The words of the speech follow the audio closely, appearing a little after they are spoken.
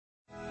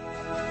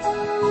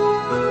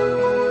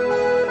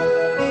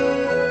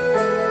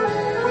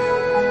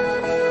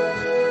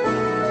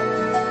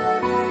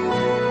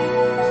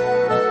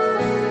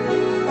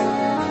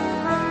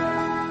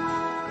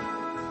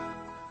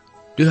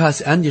Du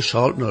hast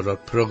angeschaut naar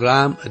het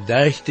programma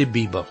Durch de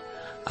Bibel.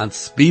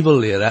 Als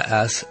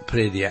Bibellehrer is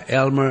prediker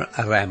Elmer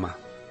Reimer.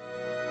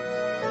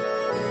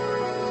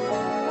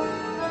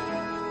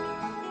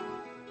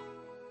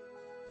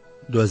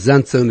 Du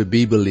zijn zo'n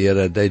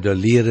Bibellehrer die de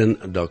leren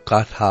dat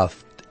God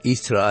heeft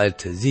Israël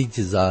te zich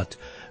gezet,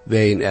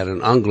 wegen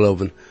een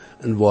aangeloven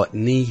en wat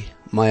niet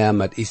meer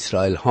met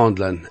Israël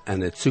handelen in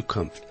de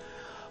toekomst.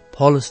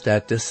 Paulus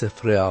staat deze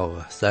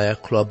vragen zeer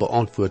klar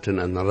beantwoorden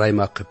in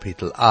Reimer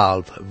kapitel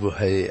 11, wo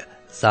hij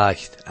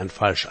zegt in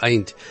vers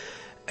 1,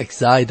 ik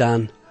zei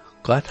dan,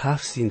 Gott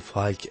heeft zijn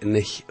volk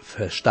niet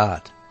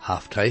verstaat,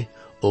 heeft hij,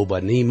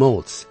 aber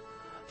niemals.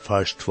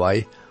 Vers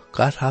 2,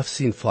 Gott heeft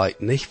zijn volk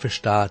niet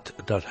verstaat,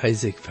 dat hij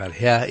zich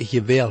verheer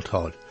gewählt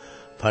had.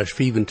 Vers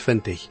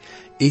 25,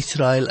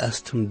 Israël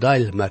is zum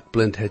Teil met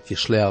blindheid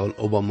geslagen,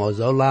 aber maar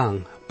zo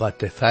lang, wat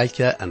de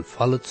volken en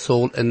vallet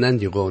zool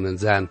ineengegonnen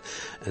zijn,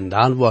 en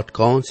dan wordt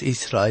ganz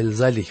Israël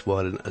selig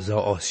worden,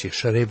 zoals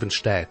geschreven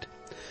staat.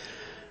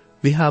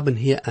 We hebben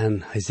hier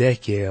in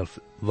Hesekiel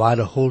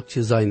wiederholt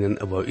gezien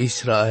waar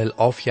Israël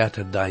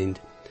afgetterd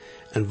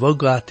en wo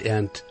Gott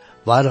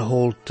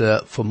wiederholt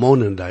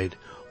vermonen deed,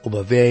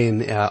 aber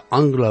wegen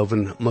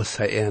aangeloven moest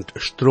hij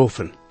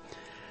strafen.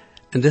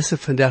 In deze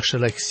vandaagse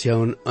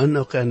lektion en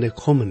ook in de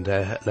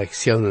komende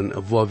lektionen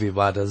waar we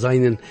werden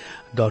zijn,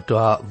 dat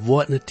daar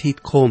wordt een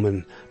tijd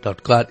komen, dat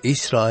God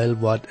Israël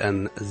wordt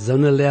in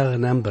zo'n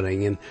leren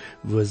aanbrengen,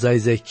 waar zij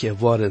zich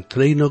worden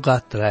terug naar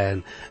God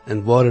draaien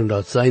en worden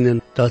dat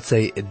zijn, dat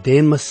zij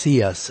den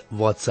Messias,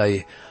 wat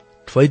zij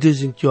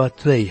 2000 jaar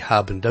terug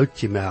hebben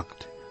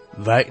uitgemerkt,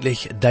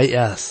 werkelijk die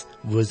is,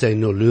 waar zij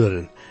nu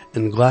leren.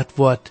 En God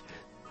wordt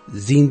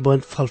zijn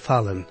bond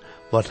vervallen,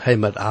 wat hij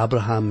met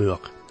Abraham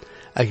maakt.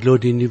 Ik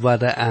lade nu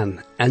weer aan,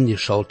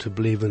 aangeschaut te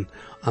blijven,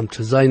 om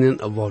te zijn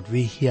wat we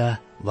hier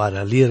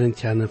weer leren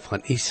kunnen van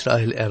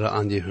Israël en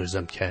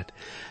aangehoorzaamheid.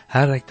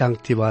 Herr, ik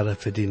dank je weer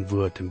voor die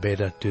woord en bid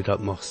dat u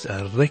dat mocht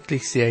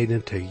rechtlich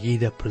zijn te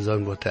jeder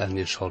persoon wat er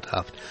aangeschaut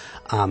heeft.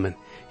 Amen.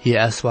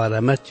 Hier is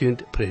waar met u,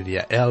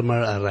 prediker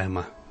Elmer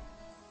Reimer.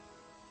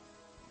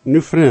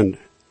 Nu vriend,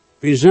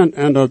 we zijn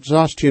in dat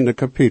 16e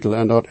kapitel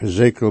in dat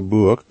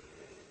Hesekielboek,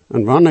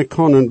 en wanneer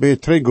kunnen we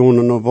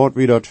teruggaan naar wat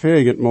we dat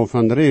vergeet maar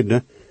van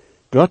reden,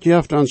 God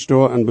geeft ons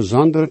door een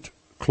bijzonder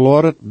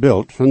klaar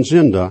beeld van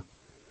Zinda.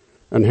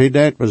 En hij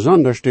deed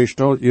bijzonders de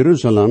stad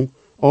Jeruzalem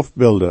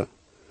afbeelden.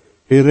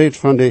 Hij redt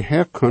van de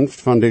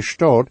herkomst van de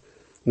stad,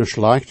 een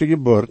slechte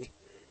geboorte,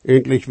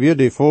 endlich weer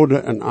de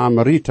vader een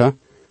Amorita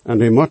en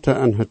de moeder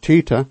een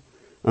Hittite,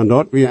 en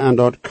dat weer aan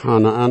dat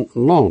Kanaan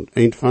land,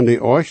 een van de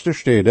oudste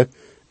steden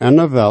in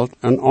de wereld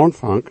een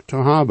aanvang te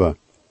hebben.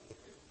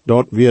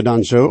 Dat weer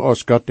dan zo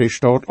als God de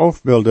stad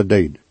afbeelden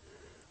deed.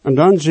 En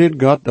dan ziet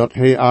God dat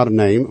hij haar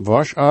neemt,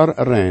 was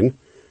haar rein,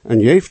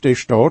 en geeft de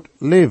stad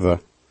leven.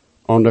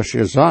 Anders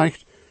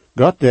gezegd,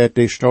 God deed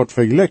de stad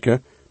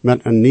vergelijken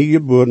met een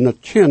nieuwgeboren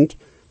kind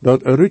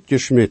dat eruit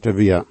gesmeten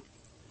werd.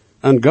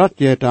 En God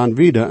gaat dan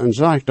wieder en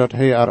zegt dat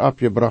hij haar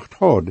opgebracht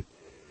had.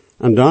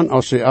 En dan,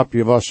 als ze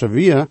opgewassen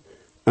weer,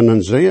 en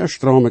een zeer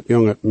stromig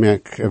jongen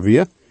merk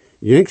weer,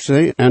 ging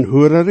ze een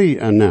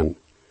hoererie aan.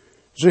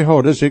 Ze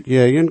hadden zich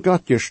tegen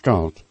God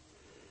gesteld.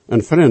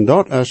 En vriend,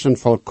 dat is een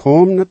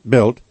volkomen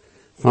beeld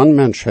van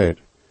mensheid.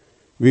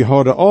 We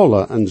hadden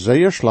alle een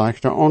zeer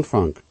slechte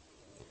aanvang.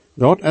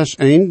 Dat is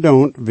een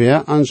dood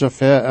waar onze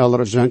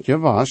verouders zijn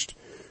geweest,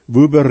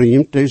 hoe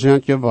beroemd die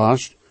zijn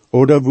geweest,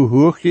 of hoe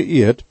hoog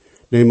geëerd,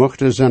 die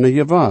mochten zijn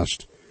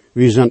geweest.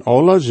 We zijn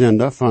alle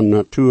zender van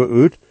natuur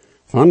uit,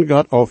 van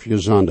God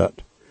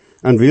afgezonderd.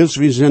 En wils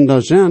we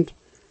zender zijn,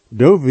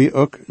 doen we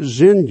ook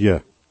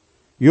zindje.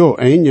 Jo,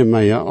 een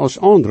meer als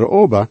andere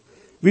ober,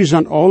 we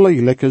zijn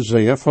alle lekker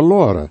zeer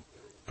verloren,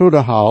 tot de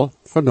haal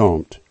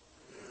verdomd.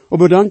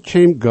 Maar dan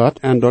kwam God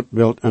en dat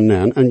beeld aan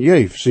en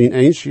jeef zijn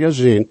eens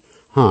gezien,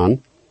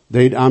 han,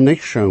 deed am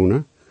niet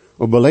schonen,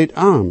 maar leed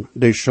am,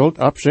 de schuld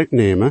op zich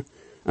nemen,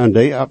 en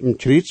de op een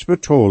kruis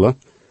betolen,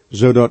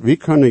 zodat we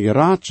kunnen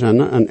geraad zijn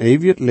en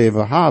eeuwig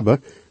leven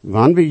hebben,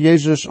 wanneer we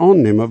Jezus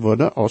aannemen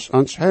worden als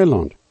ons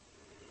heiland.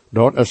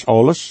 Dat is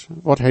alles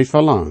wat hij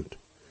verlangt.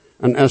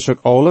 En is ook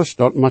alles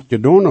dat moet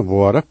gedaan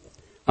worden,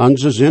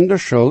 onze zinde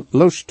schuld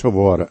los te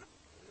worden.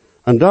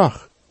 En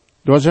dag,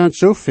 er zijn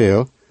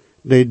zoveel,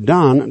 die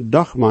dan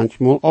dag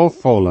manchmal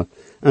afvallen,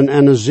 en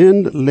in een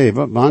zin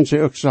leven, wanneer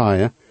ze ook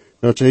zeggen,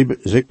 dat ze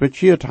zich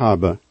bekeerd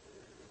hebben.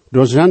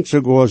 Er zijn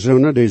sogar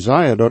zonen die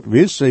zeggen dat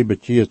wil ze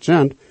bekeerd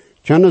zijn,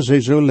 kunnen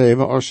ze zo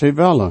leven als ze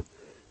willen,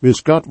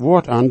 wils God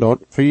wordt aan dat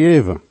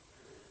vergeven.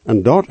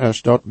 En dat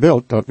is dat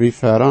beeld dat we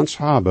voor ons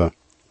hebben.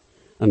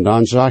 En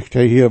dan zegt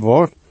hij hier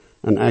wat,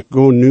 en ik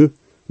ga nu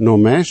nog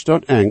meest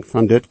dat eng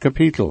van dit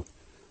kapitel.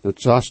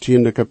 Het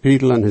 16e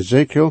kapitel in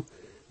Hesekiel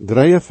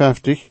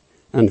 53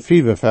 en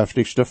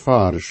 55ste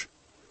vers.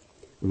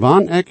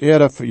 Wanneer ik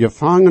ihre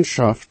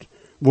Gefangenschaft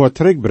wordt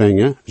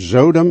terugbrengen,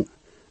 Sodom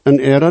en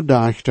ihre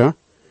Dachter,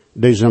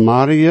 de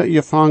Samaria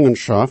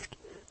Gefangenschaft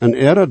en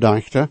ihre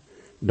Dachter,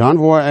 dan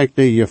word ik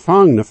de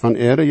Gevangenen van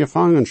ihre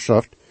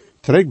Gefangenschaft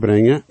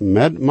terugbrengen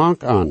met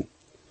Mark aan.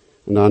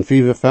 En dan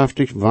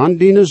 55, want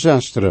die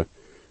zestere,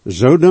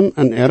 Sodom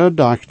en ihre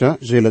dochter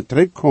zullen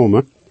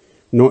terugkomen,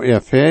 naar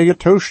ihr veilige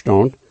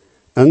toestand,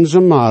 en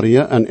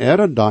Samaria en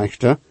ihre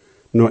dochter,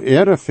 naar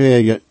ihre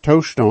veilige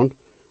toestand,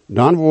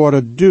 dan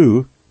worden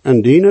du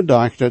en die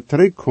dochter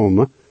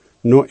terugkomen,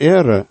 naar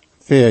ihre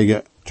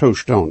veilige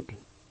toestand.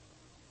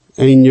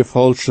 Een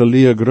valse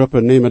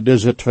leergroepen nemen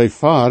deze twee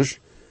vers,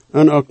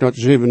 en ook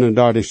dat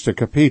 37e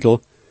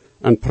kapitel,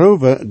 en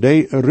proeven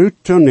die route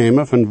te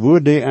nemen van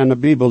waar die in de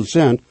Bijbel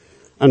zijn,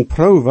 en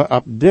proeven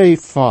op die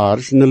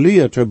vers een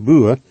leer te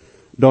boeren,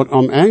 dat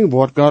om eng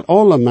wordt God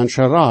alle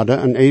mensen raden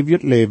en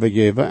eeuwig leven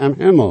geven in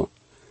hemel.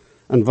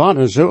 En wat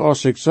is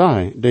zoals ik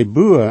zei, die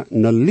boeren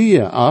een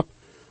leer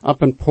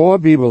op een paar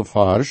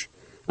Bibelvers,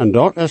 en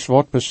dat is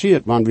wat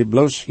passiert, want we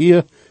bloos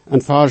hier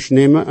een vers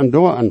nemen en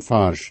daar een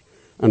vers,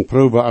 en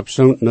proeven op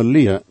zo'n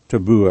leer te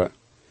boeren.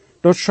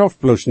 Dat schaft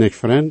bloos niet,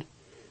 vriend.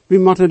 We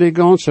moeten de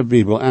ganze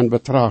Bibel in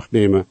betracht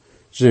nemen,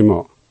 zeg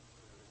maar.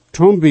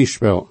 Zum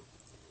Beispiel,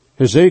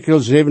 Hesekiel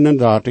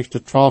 37,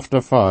 de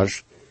 12e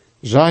vers,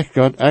 zegt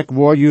God, ik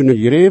wil jullie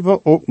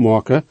jereven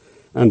opmaken,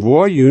 en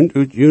wil jullie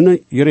uit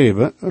jullie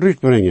jereven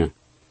uitbrengen.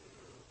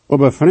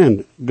 Maar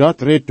vriend,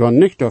 God redt dan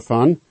niet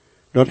daarvan,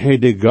 dat hij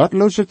de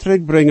godloze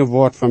terugbrengen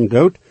wordt van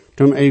dood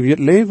tot eeuwig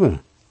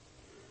leven.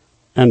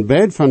 En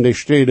beide van die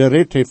steden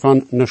redt hij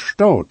van een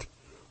stad,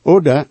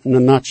 of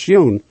een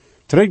nation,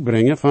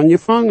 terugbrengen van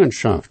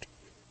gevangenschap.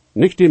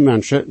 Niet die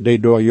mensen die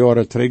door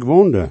jaren terug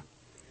woonden.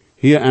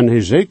 Hier in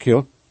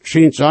Hesekiel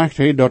zegt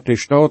hij dat de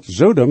stad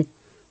Sodom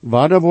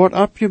waar wordt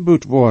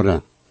opgeboet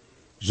worden.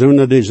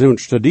 Zonder die zo'n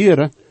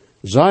studeren,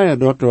 zei hij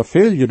dat er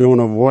veel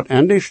gedaan wordt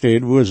in de stad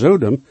waar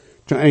Sodom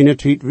te een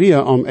tijd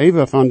weer om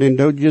even van den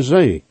dood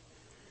gezei.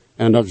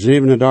 En dat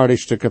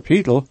 37e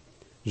kapitel,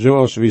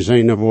 zoals we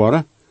zien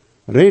worden,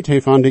 redt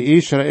hij van de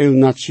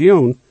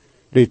Israël-nation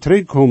die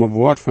terugkomen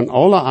wordt van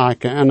alle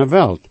aken in de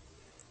wereld,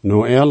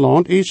 naar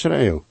land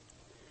Israël.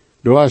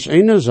 Door is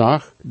een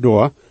zaak,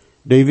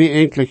 die we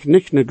eigenlijk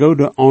niet een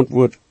goede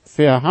antwoord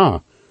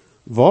verha.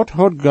 Wat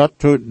had God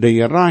tot de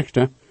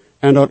gerechte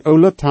en dat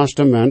Oude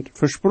Testament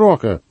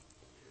versproken?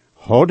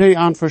 Had hij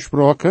aan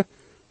versproken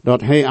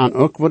dat hij aan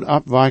ook wordt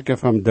afwijken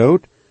van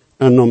dood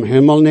en om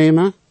hemel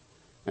nemen?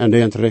 En de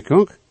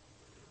entrekking?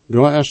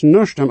 Door is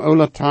niets im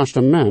Oude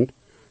Testament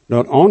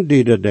dat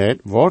aandienen deed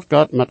wat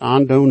God met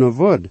aandoen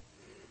wordt.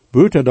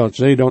 Buiten dat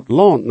zij dat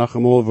land nog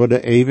eenmaal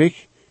worden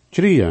eeuwig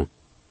trieën.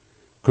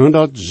 Kun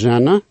dat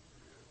zijn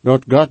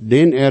dat God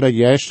den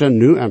juiste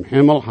nu im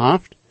hemel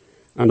heeft,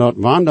 en dat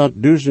wanneer dat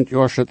 1000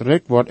 jaar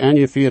terug wordt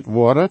ingevierd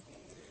worden,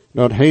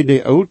 dat hij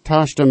de Oud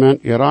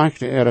Testament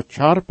gerechte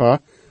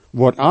charpa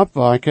wordt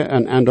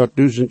afwijken en dat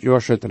 1000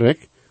 jaar terug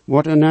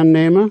wordt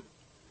innemen?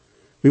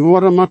 We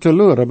worden maar te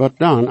leren, maar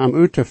dan om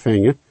uit te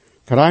vingen,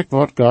 krijgt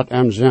wat God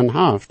hem zin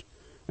heeft.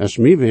 Als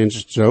mij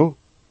wenst zo,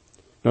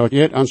 dat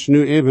je ons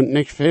nu even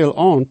niet veel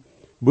aan,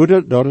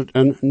 boete dat het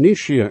een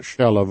niche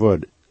stellen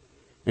wordt.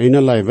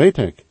 Eenerlei weet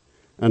ik.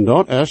 En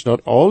dat is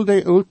dat al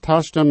die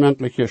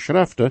oud-testamentelijke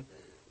schriften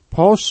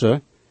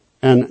passen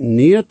en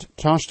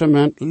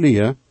Nieuw-testament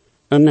leer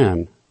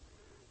en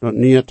dat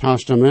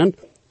Nieuw-testament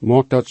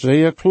maakt dat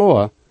zeer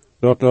klaar,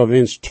 dat er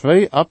winst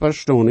twee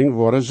apostolingen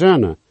worden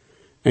zijn.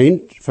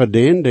 Eén voor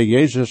den die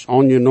Jezus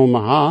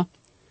aangenomen ha,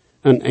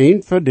 en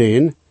één voor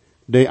den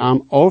die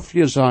hem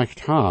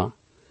afgezegd ha,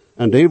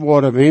 en die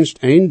worden winst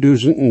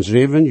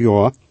 1007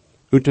 jaar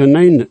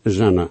uiteen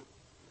zijn.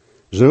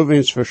 Zo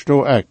winst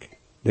verstoor ik,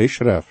 die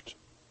schrift.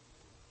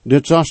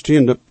 Dit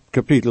 16e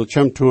kapitel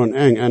komt toe een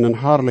eng en een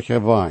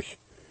hartelijke weg.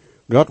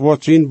 God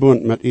wordt zijn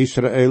bund met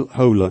Israël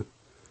houden.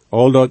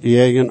 Al dat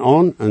jegen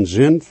aan en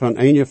zin van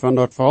een van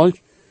dat volk,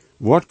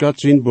 wordt God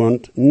zijn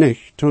bund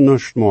niet te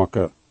nust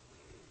maken.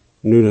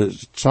 Nu de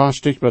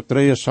 60 bij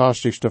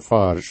 63ste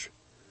vers.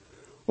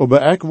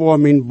 Maar ik wil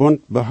mijn bund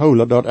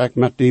behouden dat ik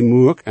met die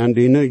moek en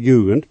die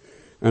jugend,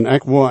 en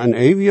ik wil een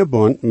eeuwige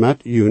bund met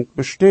jugend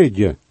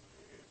bestedje.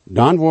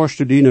 Dan worst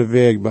u die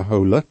weg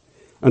behouden,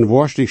 en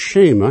worst die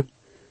schemen,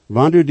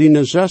 wanneer u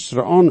die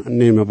zestere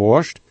aannemen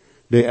worst,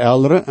 de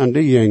oudere en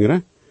de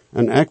jongere,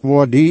 en ik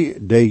word die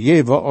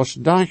geven als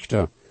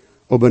dichter,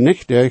 maar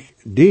niet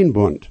dien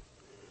bund.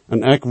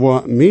 En ik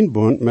word mijn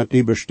bund met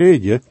die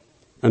bestedje,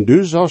 en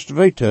du zalst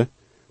weten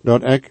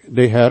dat ik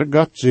de Heer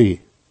God zie.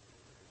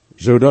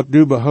 Zodat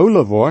du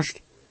behouden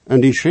worst,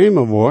 en die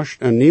schemen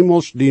worst, en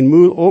niemals die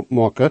muil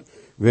opmaken,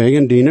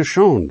 wegen die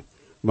schand,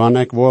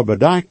 wanneer ik word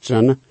bedacht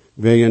zijn,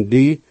 wegen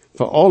die,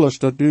 voor alles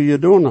dat du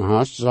gedaan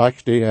hast,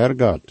 zegt de Heer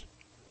God.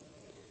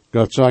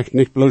 God zegt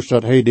niet bloos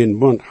dat hij den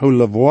bund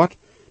houden wordt,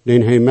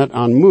 den hij met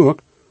aan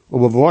maakt,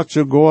 maar wordt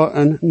sogar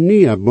een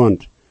nieuwe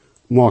bund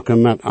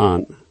maken met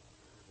aan.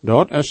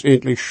 Dat is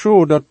eindelijk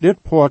zo dat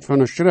dit poort van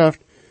de schrift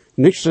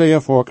niet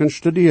zeer voor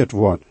gestudeerd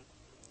wordt.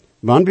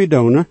 Wanneer we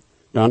doen,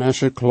 dan is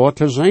het klaar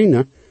te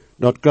zijn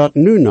dat God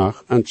nu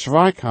nog een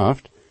zweig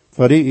heeft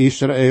voor de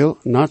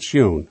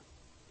Israël-nation.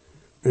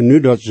 En nu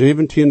dat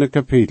 17e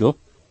kapitel,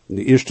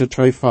 de eerste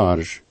twee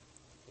vers.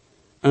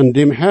 En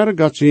dem Herr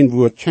God zijn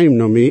woord kwam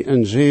naar mij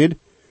en zei,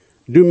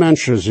 du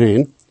mensen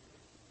zijn,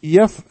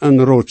 jef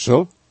een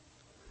roodsel,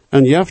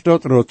 en jef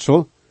dat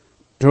rotsel,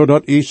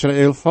 totdat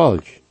Israël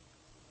valt.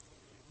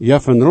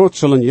 Jef een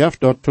rotsel en jef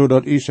dat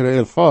totdat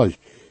Israël valt.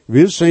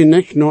 Wil zij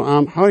niet no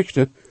aan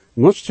heuchte,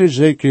 moest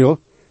Ezekiel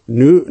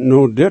nu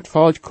no dit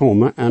valt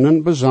komen en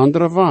een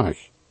bijzondere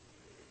weg.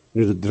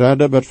 Nu de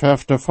derde bij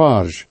 5e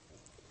vers.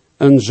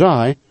 En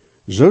zij,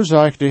 zo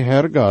zegt de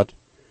Heer God,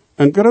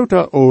 een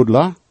grote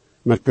odla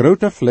met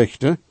grote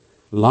vlechten,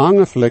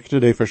 lange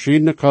vlechten die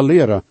verschillende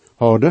kleuren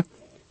hadden,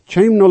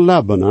 kwam naar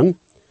Lebanon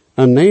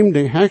en neem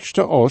de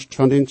hoogste oost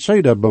van den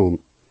cederboom.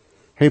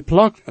 Hij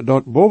plakt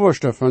dat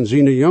bovenste van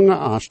zijn jonge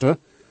asten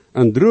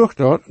en droeg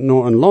dat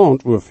naar een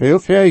land waar veel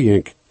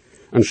verjink,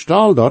 en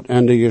stal dat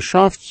aan de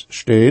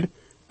geschäftsstede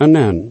en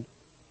aan.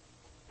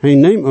 Hij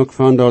neemt ook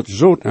van dat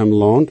zout am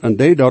land en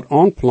deed dat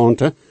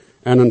aanplanten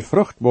en een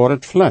vruchtbare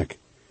vlek.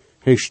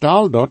 Hij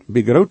stal dat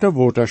bij grote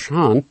waters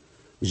aan,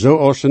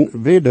 zoals een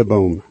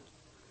wederboom.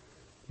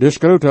 Dus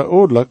grote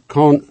odelijk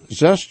kan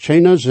 6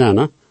 tjener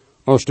zijn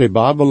als de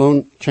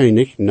Babylon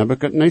tjenig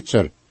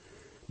Nebuchadnezzar.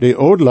 De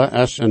odele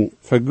is een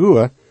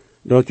figuur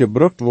dat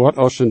gebruikt wordt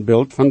als een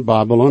beeld van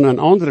Babylon en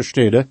andere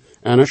steden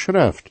en een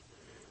schrift.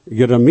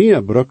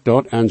 Jeremia brukt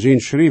dat aan zijn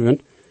schrijven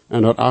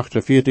en dat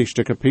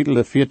 48e kapitel,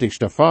 de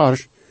 40e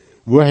vers,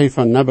 waar hij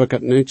van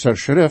Nebuchadnezzar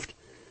schrift,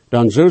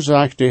 dan zo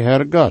zegt de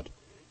Heer God,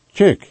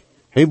 kijk,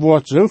 hij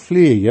wordt zo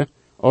vliegen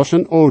als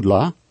een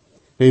odela,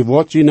 hij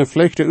wordt zijn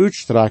vlechten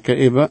uitstrekken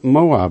over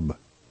Moab.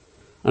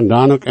 En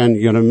dan ook in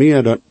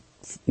Jeremia, dat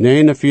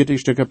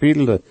 49e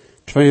kapitel, de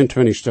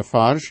 22e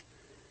vers,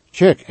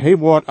 kijk, hij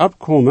wordt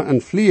opkomen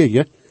en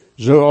vliegen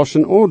zoals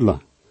een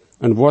odela,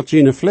 en wordt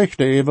zijn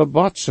vlechten over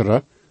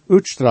Batsera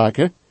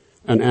uitstrekken,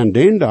 en aan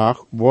den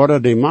dag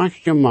worden de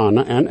machtige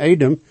mannen en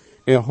Edom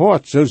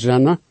hart zo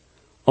zijn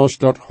als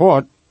dat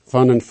hart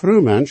van een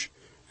vrouwmens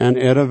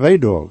en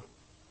weduwe.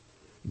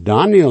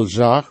 Daniel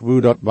zag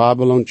hoe dat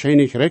Babylon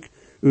koninkrijk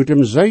uit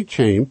hem zee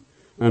kwam,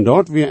 en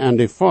dat weer in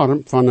de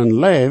vorm van een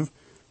leeuw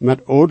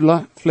met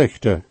odele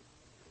vlechten.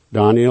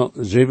 Daniel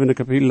 7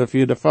 kapitel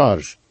 4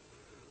 vers.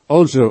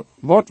 Also,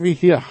 wat we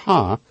hier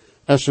ha,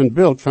 is een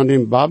beeld van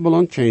de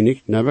Babylon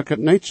koning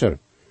Nebuchadnezzar,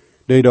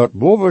 die dat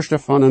bovenste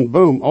van een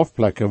boom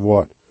afplekken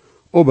wordt.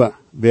 Aber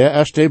wer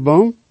is de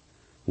boom?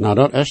 Nou,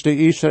 dat is de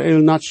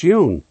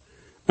Israël-nation,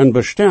 en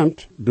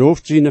bestemd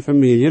dooft zijn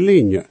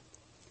familielinie.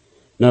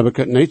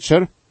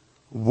 Nebuchadnezzar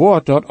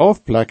wordt dat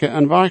afplekken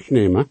en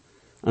wegnemen,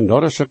 en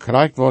dat is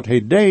gekrijgt wat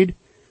hij deed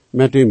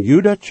met dem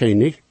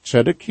Juda-koning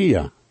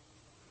Zedekia.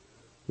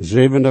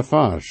 7e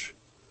vers.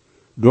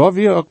 Daar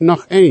weer ook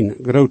nog een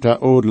grote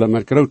odele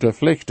met grote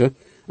vlechten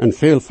en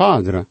veel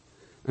vaderen,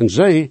 en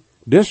zij,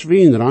 des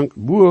wienrank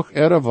boeg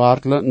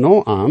wartelen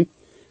no aan,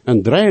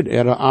 en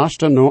dreid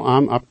aasten no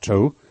aan op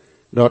toe,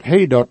 dat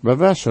hij dat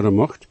bewässeren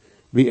mocht,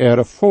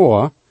 wie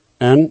voor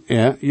en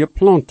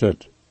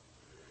geplantet.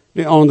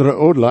 De andere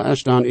odela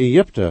is dan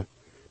Egypte,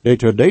 die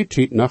tot die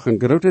tijd nog een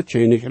grote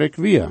koninkrijk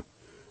weer,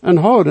 en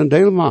had een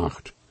deel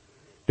macht.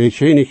 De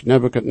koning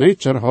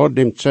Nebuchadnezzar had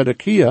dem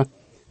Zedekia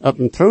op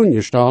een troon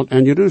gesteld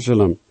in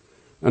Jeruzalem,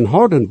 en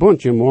had een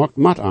bond gemaakt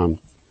met hem.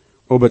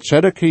 Aber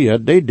Zedekia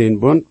deed den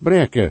bond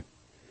breken.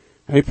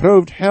 Hij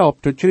proeft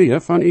help te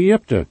krijgen van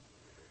Egypte.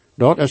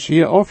 Dat is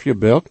hier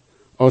afgebeeld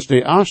als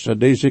de eerste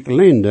die zich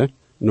leende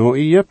naar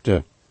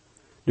Egypte.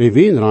 De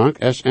wienrank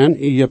is in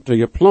Egypte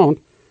geplant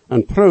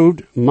en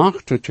proeft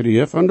macht te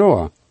krijgen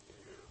vandaar.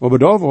 Aber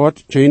daar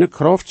wordt geen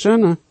kracht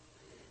zijn.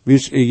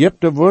 Wie's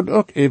Egypte wordt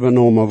ook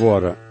overnomen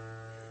worden.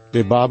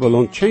 De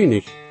Babylon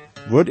koning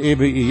wordt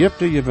even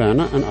Egypte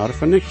gewinnen en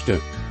vernichten.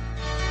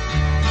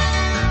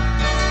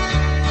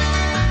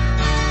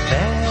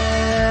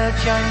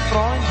 Welch ein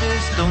Freund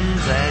ist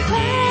unser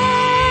Jesus.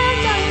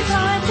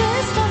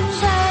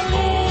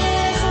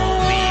 Oh,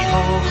 wie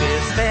hoch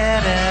ist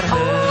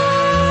erhöht.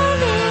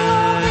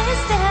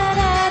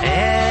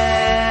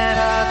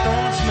 Hat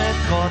uns mit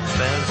Gott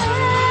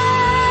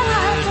versöhnt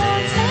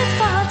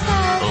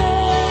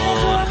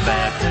und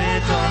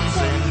vertritt uns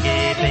im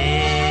Gebet.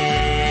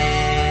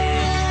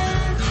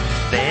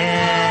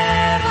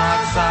 Wer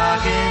mag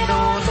sagen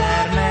und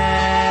ermessen,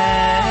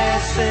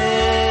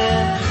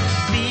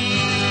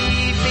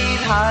 wie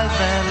viel halb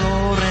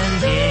verloren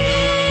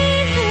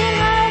geht,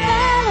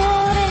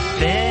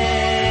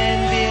 wenn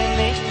wir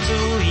nicht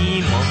zu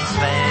ihm uns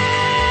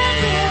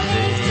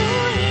wenden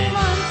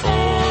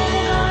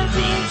und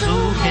ihn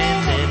suchen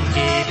im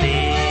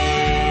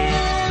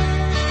Gebet.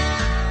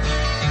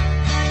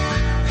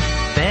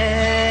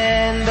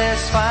 Denn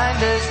des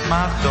Feindes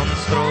macht uns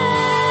drohen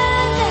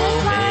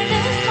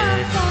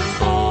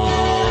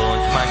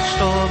und mein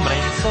Sturm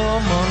rings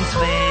um uns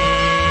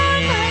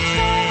weht,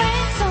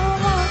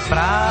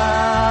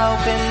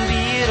 brauchen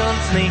wir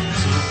uns nicht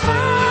zu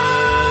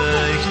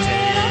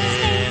fürchten,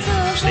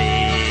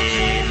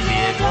 stehen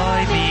wir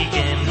gläubig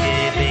im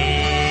Gebet.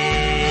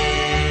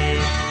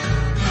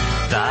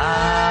 Da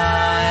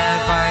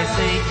erweist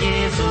sich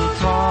Jesu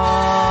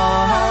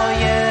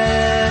Treue,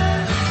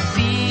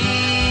 wie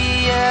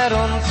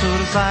uns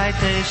zur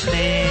Seite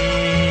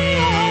steht,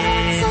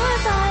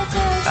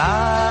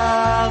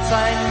 als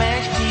ein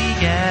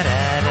mächtiger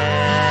Retter.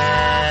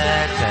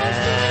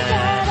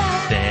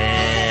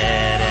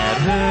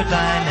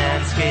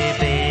 deines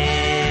Gebet.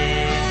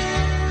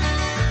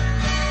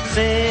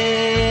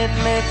 Seht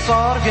mit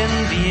Sorgen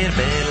wir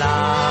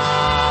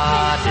beladen,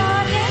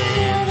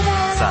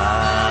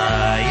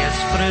 sei es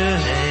früh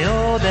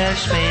oder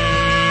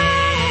spät.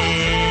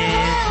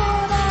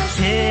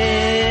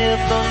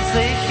 Hilft uns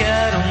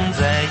sicher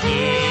unser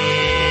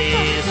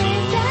Jesus,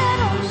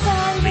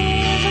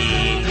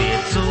 fliehen wir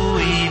zu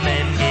ihm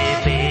im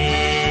Gebet.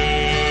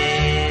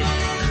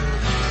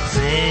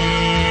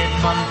 Sind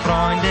von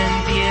Freunden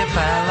wir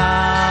verlassen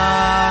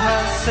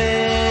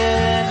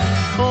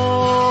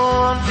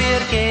und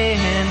wir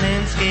gehen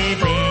ins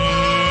Gebet.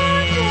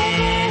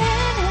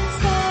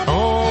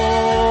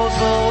 Oh,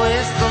 so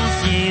ist uns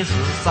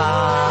Jesus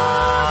alles,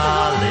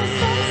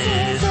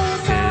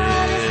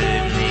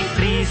 König,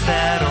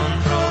 Priester und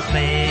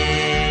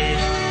Prophet.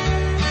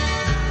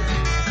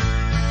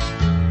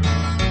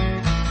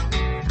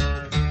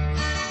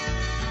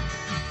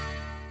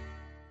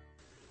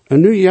 En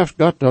nu heeft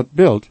God dat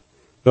beeld,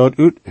 dat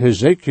uit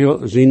Hezekiel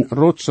zijn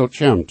rotsel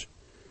komt.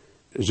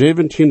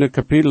 17e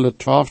kapitel,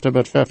 12e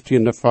tot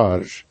 15e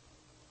vers.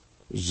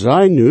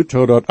 Zij nu,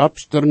 totdat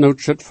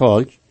absternut het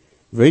volk,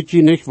 weet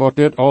je niet wat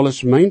dit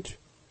alles meent?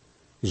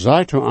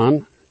 Zij toe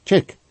aan,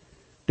 kijk,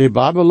 de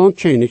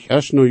Babylon-König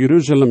is naar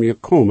Jeruzalem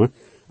gekomen,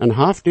 en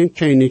heeft den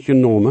König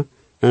genomen,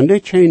 en de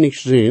König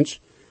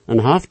ziens,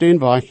 en heeft den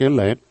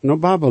weggeleid naar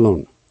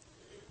Babylon.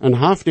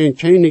 En heeft den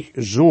König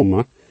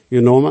zomer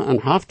genomen,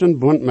 en heeft een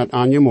bond met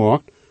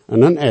aangemaakt,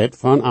 en een eed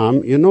van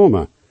hem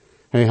genomen.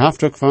 Hij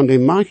heeft ook van de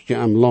machtje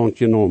am land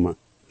genomen,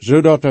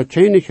 zodat het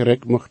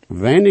koninkrijk mocht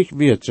weinig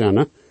weert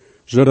zijn,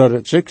 zodat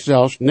het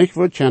zichzelf niet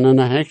wil kunnen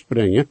naar hecht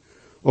brengen,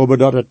 aber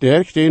dat het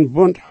derg den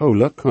bond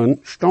houden kan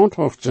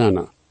standhaft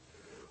zijn.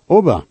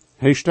 Aber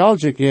hij stelt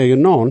zich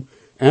hier aan,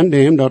 en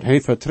dem dat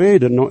hij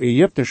vertreden naar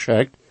Egypte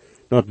schickt,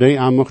 dat hij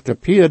aan mocht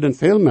pierden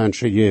veel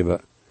mensen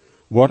geven.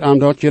 Wordt aan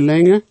dat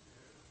gelingen?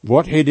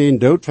 Wordt hij den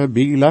dood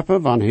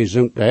voorbijleppen, wanneer hij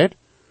zo'n tijd?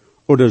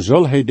 Oder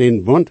zal hij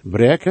den bond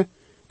breken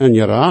en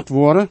geraad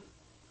worden?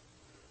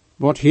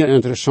 Wat hier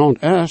interessant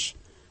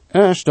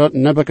is dat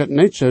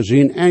Nebuchadnezzar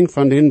zijn eng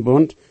van den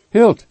bond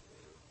hield.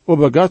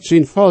 Aber God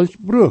zijn volk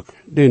broek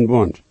den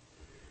bond.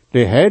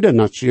 De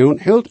heidennation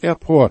hield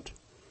poort.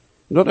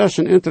 Dat is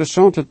een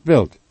interessant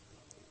beeld.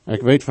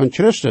 Ik weet van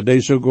christen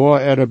die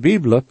sogar er de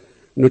Bibel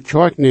nu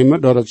kerk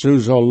nemen dat het zo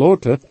zal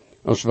loten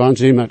als wanneer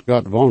ze met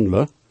God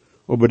wandelen.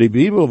 Aber die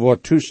Bibel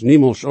wordt dus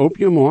niemals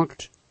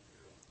opgemaakt.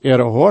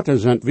 Ihre Horten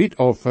zijn weit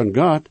auf van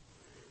God,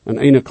 en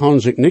eine kan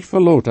zich niet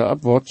verloten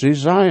op wat ze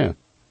zeggen.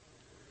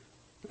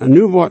 En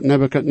nu wordt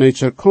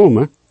Nebuchadnezzar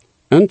komen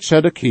en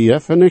Zedekia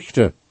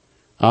vernichten.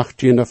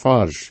 18e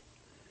vers.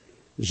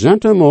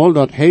 Zend eenmaal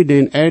dat hij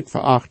den eed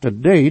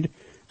verachter deed,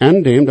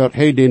 en dem dat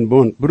hij den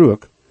bond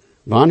broek,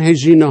 wanneer hij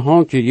zijn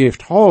handje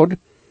heeft houd,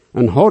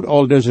 en had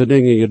al deze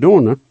dingen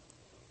gedaan,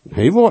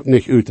 hij wordt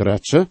niet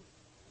uitretsen.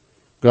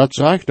 God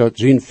zegt dat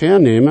zijn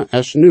vernemen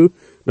is nu,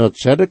 dat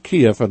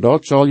Zedekia voor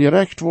dat zal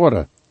gerecht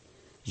worden.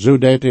 Zo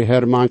deed de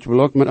Heer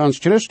manchmal ook met ons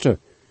Christen,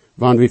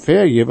 wanneer we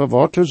vergeven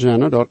wat te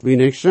zijn dat we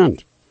niet zijn.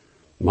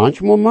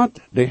 Manchmal moet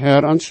de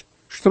Heer ons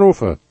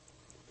straffen.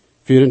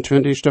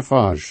 24e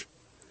vers.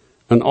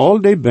 En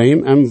al die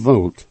beem en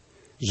woud,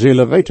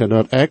 zullen weten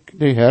dat ik,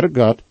 de Heer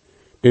God,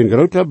 den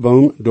grote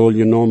boom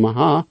doorgenomen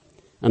ha,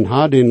 en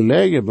ha den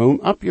lege boom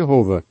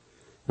opgehoven,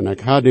 en ik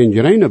ha den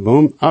greine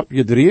boom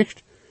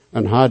opgedreigd,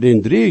 en ha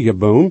den dreige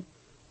boom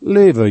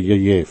leven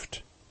gegeven.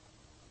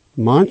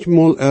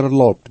 Manchmal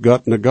erlaubt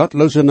God een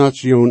godloze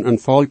nation een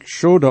volk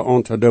schade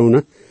aan te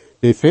doen,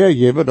 die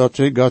vergeven dat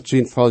ze God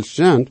zijn volk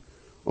zijn,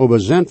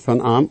 aber zijn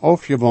van hem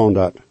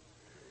afgewandeld.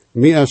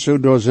 Meer zo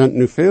door zijn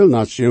nu veel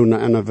nationen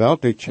in de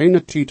wereld die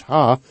geen tijd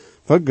ha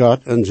voor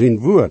God en zijn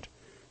woord,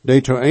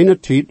 die to eine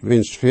tijd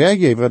winst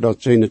vergeven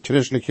dat ze een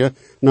christelijke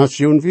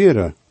nation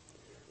wäre.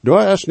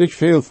 Daar is niet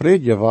veel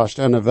vrede geweest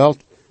in de wereld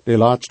de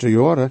laatste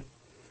jaren.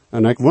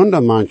 En ik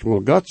wonder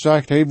manchmal, God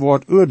zegt hij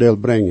wordt oordeel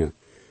brengen.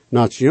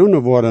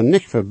 Nationen worden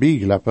niet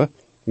voorbijgeleppen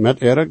met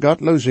ihre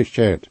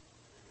godloosheid.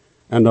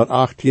 En dat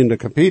 18e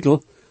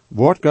kapitel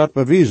wordt God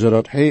bewezen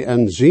dat hij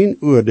in zijn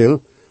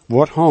oordeel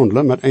wordt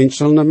handelen met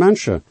einzelne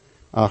mensen.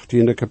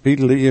 18e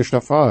kapitel, de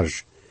eerste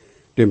vers.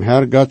 Dem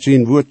Herr God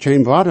zijn woord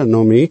kwam waarde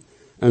naar mij,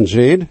 en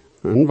zeid,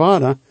 en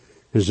waarde,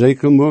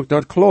 Hezekiel maakt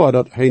dat klaar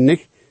dat hij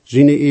niet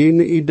zijn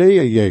eigen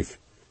ideeën geeft.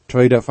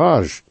 Tweede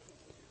vers.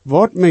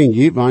 Wat meen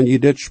je, wanneer je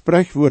dit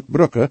spreekwoord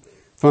brukken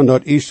van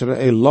dat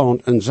Israël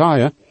land en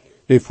zei,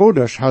 de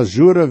voders ha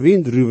zure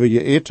wijndruwen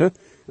geëten,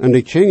 en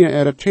de kingen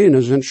er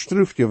tenen zijn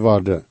stroef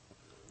geworden.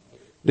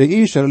 De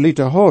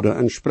Israëlieten hadden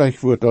een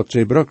spreekwoord dat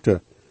ze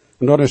brukten,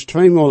 en dat is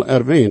tweemaal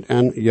erwähnt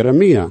in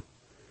Jeremia.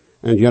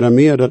 En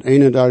Jeremia, dat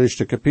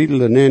 31e kapitel,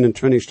 de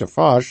 29e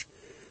vers,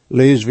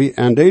 lezen we,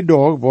 en die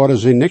dag worden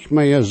ze niet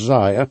meer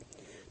zeien,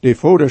 de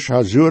voders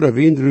ha zure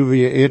wijndruwen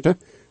geëten,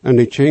 en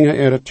de kingen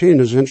er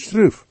tenen zijn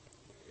stroef.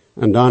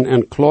 En dan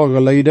in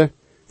Klageleden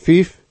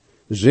 5,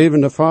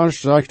 7e vers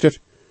zegt het,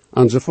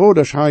 en ze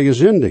voders ha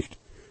gezündigt,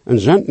 en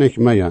zijn niet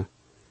meer,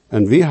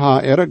 en wie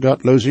ha ihre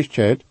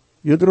godloosheid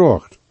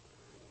gedroogd.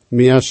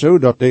 Meer zo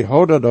dat de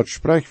houder dat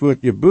spreekwoord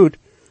geboet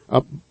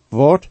op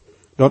woord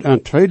dat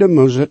aan 2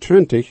 Mose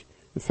 20,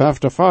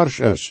 5e vers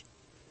is.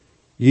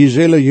 Je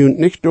zullen junt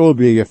niet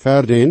dolbiegen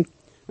verdien,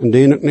 en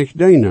den ook niet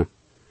dienen.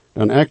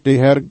 Dan ek de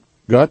Heer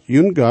God,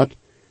 jun God,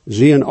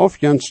 zien of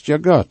jens je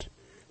God,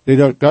 die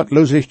dat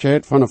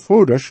godloosheid van de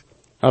voeders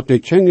op de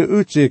tjenge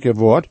uitzeker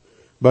wordt,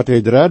 wat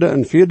de 3e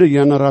en 4e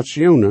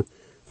generationen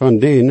van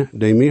den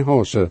die mij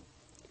hassen.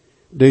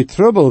 De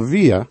trouble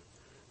weer,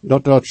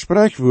 dat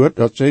spreekwoord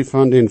dat zij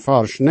van den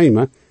vers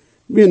nemen,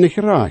 weer niet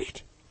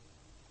reicht.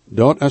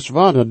 Dat is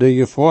waar de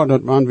gevaar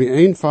dat wanneer we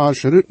een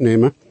vers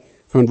uitnemen,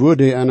 van waar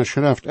die aan de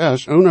schrift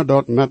is, ohne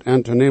dat met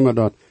aan te nemen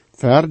dat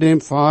ver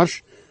dem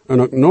vers en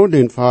ook no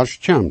den vers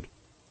komt.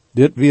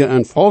 Dit weer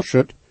een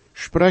valsheid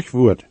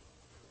spreekwoord.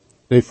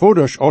 De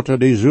voeders otter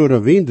de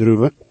zure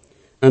wijndruwen,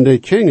 en de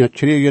tjenge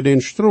kregen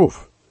den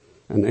stroof.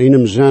 En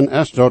einem zin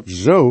is dat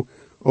zo,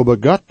 aber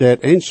God dat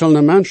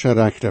einzelne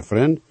mensenrechten,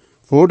 vriend,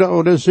 voor de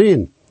oude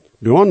zien,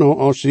 door nou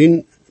als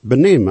zien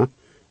benemen,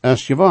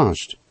 is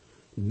gewaast.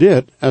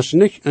 Dit is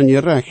niet een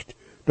gerecht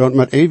dat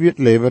met eeuwig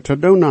leven te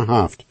doen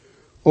heeft,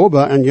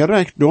 aber een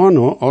gerecht door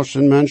nou als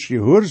een mens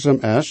gehoorzaam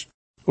is,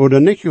 of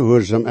niet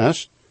gehoorzaam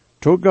is,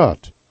 to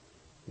God.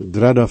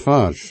 3e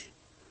vers.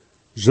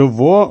 Zo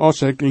waar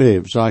als ik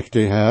leef, zegt de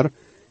Heer,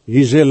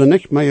 je zullen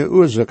niet meer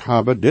oorzaak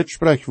hebben dit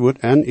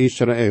spreekwoord in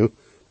Israël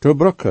te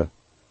breken.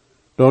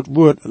 Dat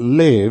woord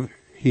leef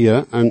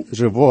hier, en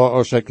zo waar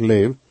als ik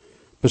leef,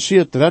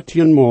 passeert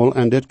 13 maal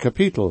in dit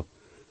kapitel,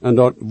 en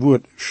dat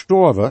woord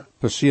sterven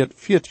passeert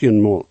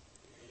 14 maal.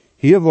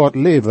 Hier wordt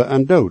leven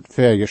en dood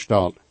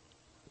vergesteld.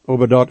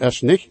 Aber dat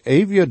is niet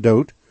eeuwig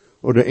dood,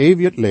 of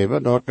eeuwig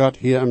leven dat God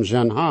hier im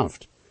zin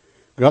heeft.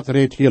 God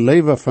redt hier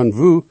leven van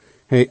hoe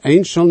hij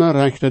einzelne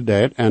rechten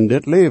deed in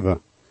dit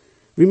leven.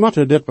 We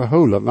moeten dit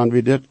behouden, wanneer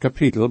we dit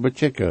kapitel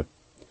bechecken.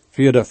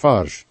 4e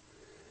vers.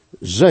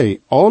 Zij,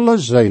 alle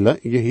zeilen,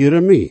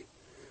 je mij.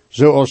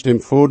 Zoals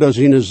dem Vader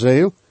zijn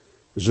zeil,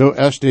 zo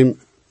is dem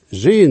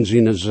Zeen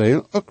zijn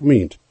zeil ook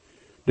meent.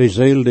 De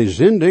zeil die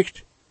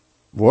zindigt,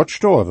 wordt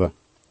sterven.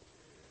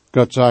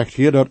 God zegt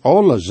hier dat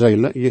alle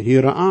zeilen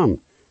je aan.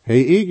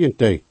 Hij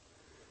eigentlijk.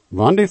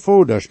 Wanneer de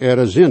vaders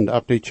sind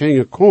op de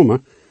tjenge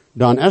komen,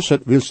 dan is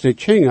het wils de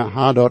tjenge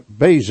haar dat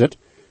bezit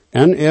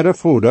en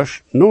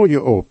vaders nooit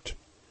opent.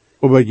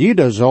 Aber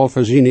jeder zal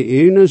voor zijn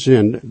ene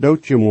zin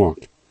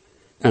doodgemaakt.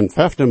 En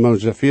 5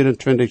 Mose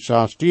 24,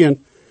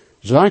 16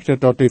 zegt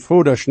het dat de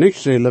vaders niet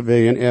zullen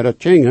wegen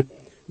tjenge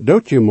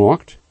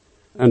doodgemaakt,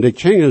 en de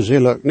tjenge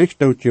zullen ook niet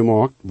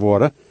doodgemaakt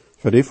worden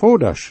voor de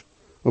vaders.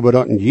 Aber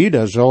dat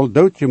jeder zal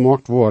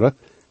doodgemaakt worden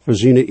voor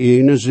zijn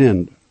ene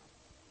zin.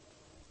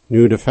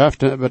 Nu de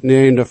 5e met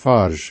 9e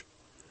vers.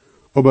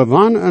 Aber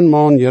wanneer een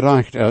man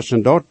gerecht is,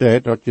 en dat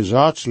deed dat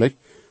gezatzlich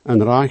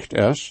en recht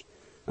is,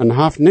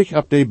 en heeft niet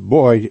op de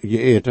boy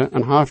geëten,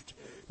 en heeft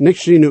niet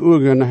zijn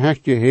ogen hecht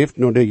geheeft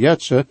naar de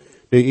jetze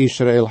die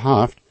Israël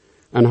heeft,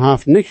 en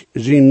heeft niet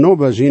zijn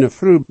nobbe zijn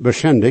vrouw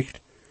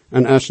beschendigd,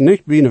 en is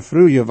niet bij een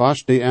vrouw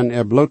gewas die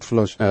in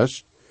bloedvloes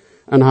is,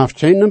 en heeft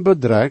geen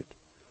bedreigd,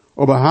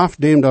 aber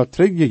heeft dem dat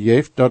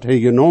teruggegeven dat hij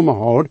genomen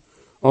had,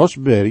 als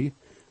berg,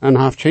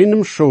 en heeft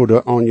geen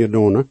schade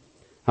aangedaan,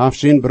 heeft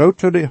zijn brood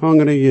tot de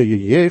hongerigen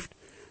gegeven,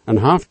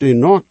 en heeft de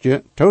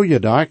nachtje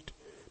toegedekt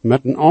met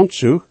een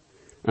aanzoek,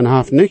 en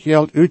heeft niet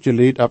geld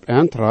uitgeleid op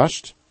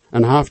interest,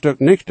 en heeft ook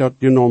niet dat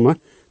genomen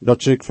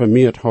dat zich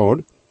vermeerd had,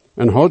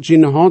 en had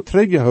zijn hand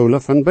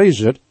teruggehouden van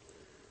bezit,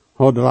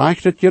 had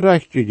recht het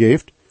gerecht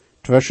gegeven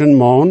tussen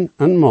man,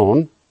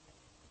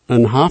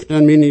 en heeft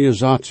in mijn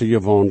gezaten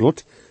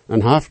gewandeld,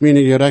 en heeft mijn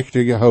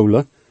gerechten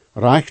gehouden,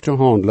 recht te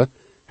handelen,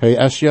 hij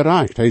is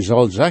gerecht, hij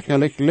zal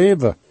zekerlijk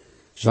leven,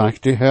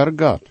 zegt de Heer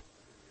God.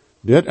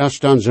 Dit is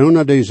dan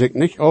zo'n die zich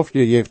niet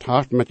afgegeven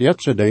heeft met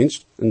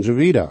jetsendienst, en zo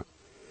wieder.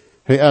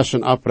 Hij is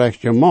een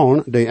oprechte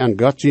man die aan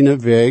God zijn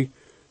weg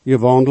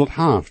gewandeld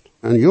heeft.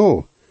 En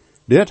jo,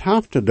 dit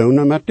heeft te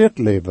doen met dit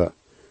leven.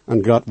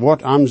 En God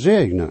wordt hem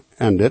zegenen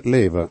in dit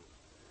leven.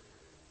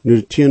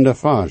 Nu 10e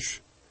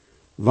vers.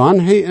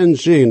 Wanneer hij een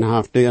zin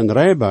heeft die een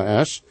rijber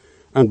is,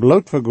 en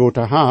bloed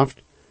vergoten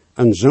heeft,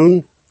 en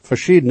zo'n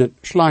verschillende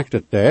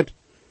slechte tijd,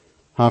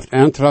 heeft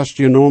interest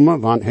genomen,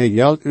 wanneer hij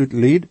geld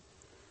uitliet,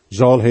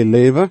 zal hij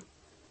leven?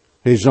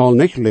 Hij zal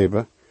niet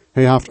leven.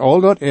 Hij heeft al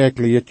dat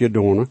erkelijk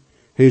gedaan.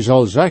 Hij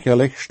zal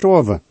zekerlijk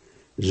sterven.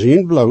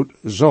 Zijn bloed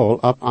zal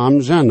op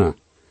hem zijn.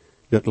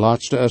 Dit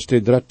laatste is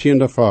de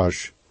 13e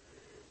vers.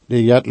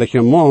 De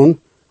jetliche man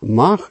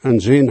mag en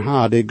zijn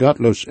haar die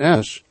godloos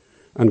is,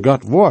 en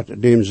God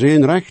wordt dem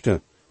zijn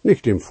rechte,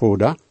 niet dem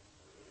Vader.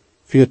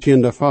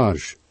 14e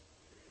vers.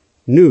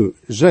 Nu,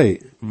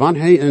 zij,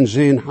 wanneer hij een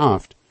zin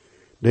heeft,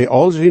 die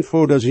al zijn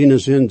vader zijn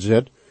zin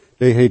zet,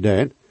 die hij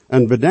deed,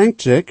 en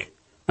bedenkt zich,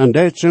 en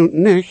deed zo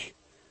niet,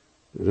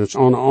 dat is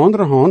aan de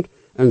andere hand,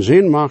 en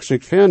zin mag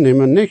zich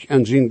vernemen niet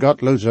en zijn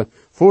godloze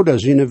vader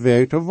zijn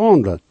weg te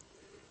wandelen.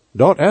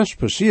 Dat is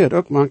passiert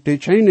ook met de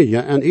tjenige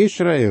in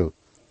Israël.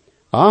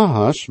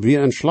 Ahas wie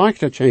een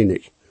slechte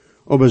tjenig,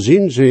 aber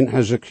zijn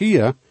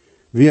Hezekia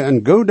wie een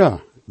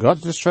goda,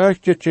 Gottes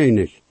verchte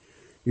tjenig.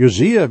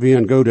 Josia wie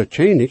een goede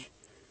König,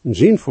 en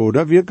zijn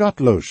vader wie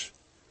gottloos.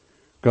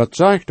 God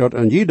zegt dat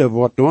en jeder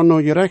wordt door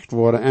nou gerecht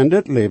worden en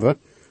dit leven,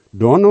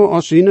 door nou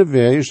als zijn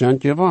wegen zijn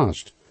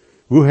gewaast,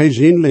 hoe hij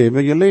zijn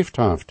leven geleefd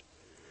heeft.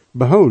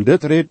 Behold,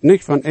 dit redt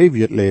niet van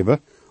eeuwig leven,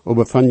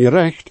 maar van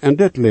gerecht en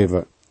dit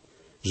leven.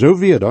 Zo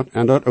weer dat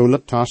in dat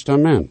Oude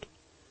Testament.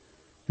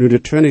 Nu de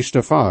 20e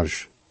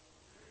vers.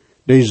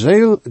 De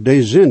ziel,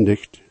 die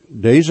zindigt,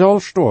 die zal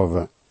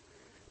sterven.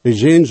 De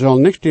zeen zal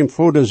niet dem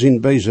vader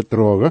zijn bezit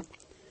dragen,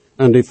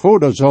 en de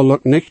vader zal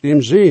ook niet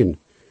dem zeen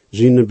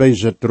zijn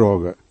bezit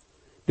dragen.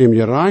 Dem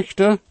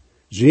gerechte,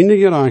 zijn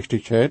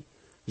gerechtigheid,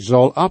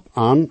 zal ab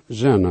aan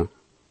zijn,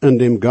 en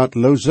dem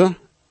godloze,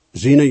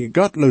 zijn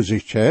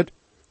godlosigheid,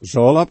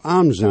 zal ab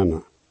aan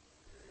zijn.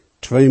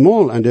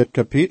 Tweemaal in dit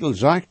kapitel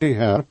zegt de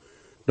Heer,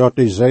 dat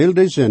de ziel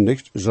die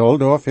zindigt, zal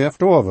door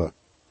versterven.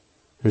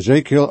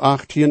 Ezekiel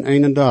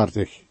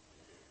 18:31.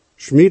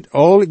 Smiet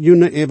al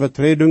jene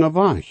overtredingen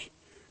weg,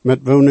 met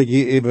wone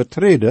je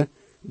overtreden,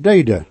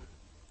 deide.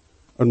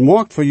 En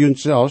maakt voor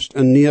jezelf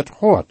een nieuw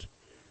hart,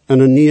 en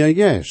een nieuw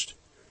geest.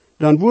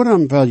 Dan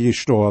waarom wil je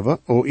sterven,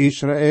 o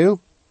Israël?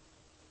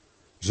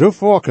 Zo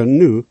vaak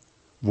nu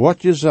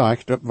wordt je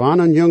zegt dat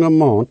wanneer een jonge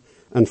man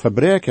een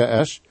verbreker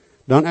is,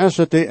 dan is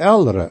het de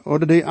eldere, of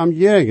de am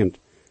jegend,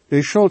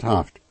 die schuld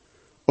heeft.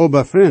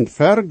 Aber vriend,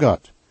 ver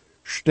God,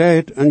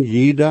 staat en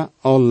jeder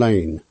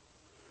alleen.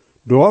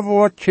 Daar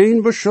wordt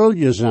geen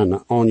beschuldigd zijn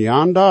aan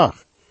jan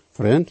dag,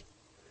 vriend.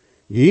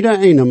 Jeder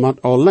ene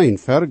moet alleen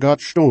ver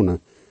God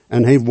stonen,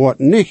 en hij wordt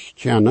niet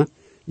kennen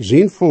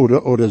zijn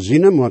vader of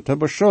zijn moeder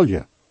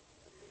beschuldigen.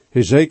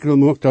 Ezekiel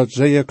maakt dat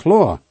zeer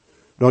klaar,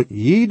 dat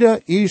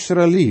jeder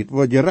Israëliet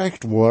wordt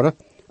gerecht worden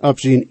op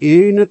zijn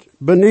eigen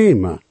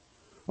benemen,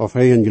 of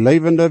hij een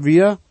levende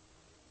weer,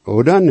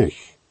 of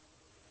niet.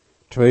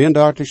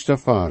 32e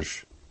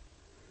vers.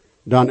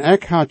 Dan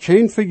ik ha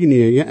geen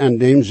vergenoegen en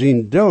dem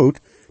zijn dood,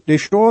 die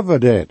sterven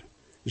deed,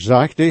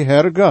 zegt de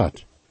Heer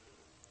God.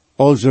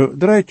 Also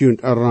draait je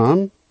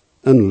eraan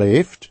en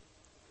leeft.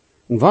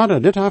 En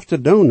wat dit heeft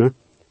te doen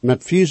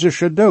met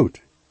fysische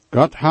dood.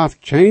 God heeft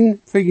geen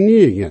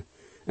vergenoegen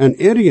en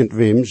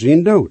irgendwem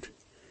zijn dood.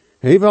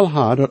 Hij wil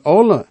ha dat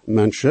alle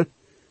mensen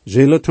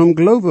zullen tot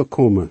geloven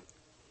komen.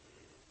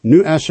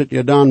 Nu is het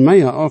je dan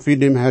meer of je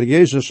dem Herr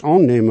Jezus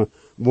aannemen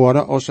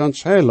worden als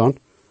ons heiland,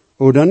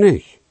 of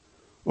niet.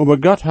 Maar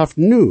God heeft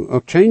nu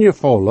ook geen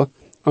gevallen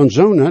aan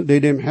zonen die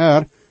dem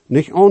Herr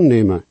niet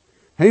aannemen.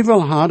 Hij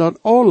wil ha dat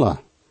alle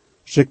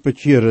zich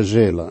bekeren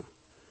zullen.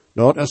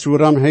 Dat is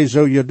waarom hij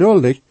zo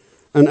geduldig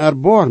en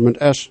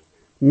erbarmend is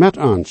met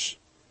ons.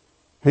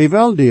 Hij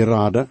wil die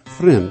raden,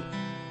 vriend.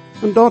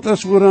 En dat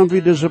is waarom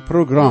we deze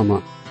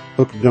programma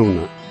ook doen.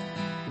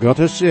 God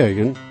is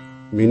zegen,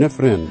 mijn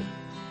vriend.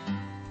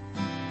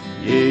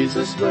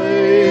 Jesus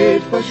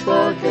weet,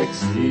 versprach ik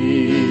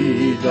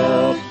zie,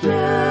 dat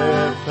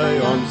geeft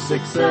hij ons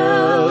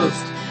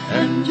zichzelf,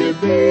 en je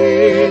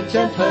weet,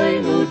 en hij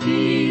nu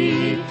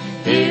die,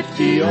 heeft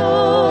die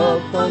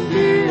op van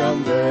die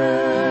am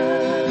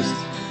best.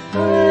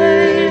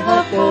 Hij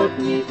hat God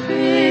niet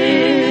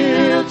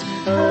geheeld,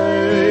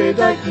 hij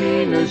dat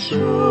keine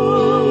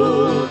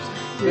schuld.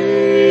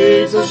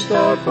 Jezus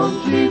starb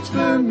und litt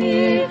für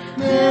mich,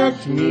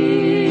 merkt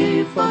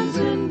mich von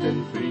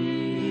Sünden frei.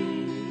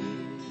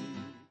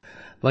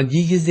 Wenn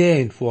je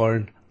gesehen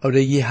worden, oder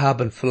je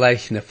haben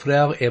vielleicht eine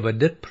Frau über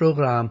das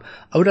Programm,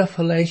 oder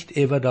vielleicht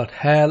über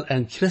das Heil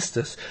in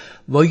Christus,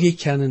 wo je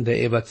können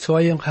die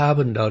Überzeugung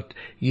haben, dass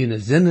jene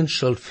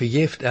Sinnenschuld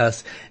vergift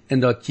ist,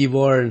 und dass je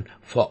wollen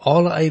für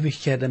alle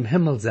Ewigkeit im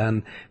Himmel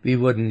sein,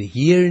 wir würden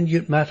hier in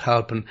jut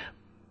mithelfen,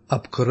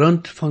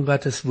 aufgrund von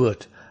Gottes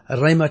Wort.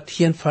 Römer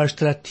 10, Vers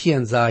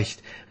 13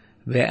 sagt,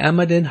 wer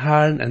immer den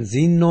Herrn in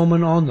seinen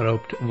Namen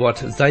anruft, wird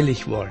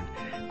seilig worden.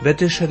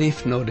 Bitte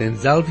schrift nur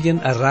denselben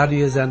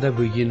Radiosender,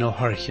 wo je noch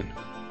horchen.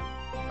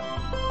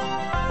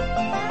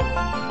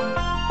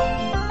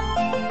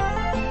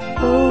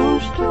 O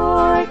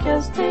stark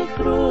ist die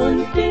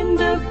Grund in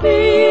der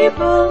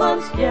Bibel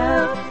ans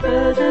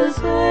Jahre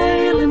des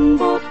Heilen,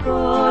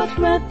 Gott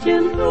mit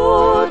den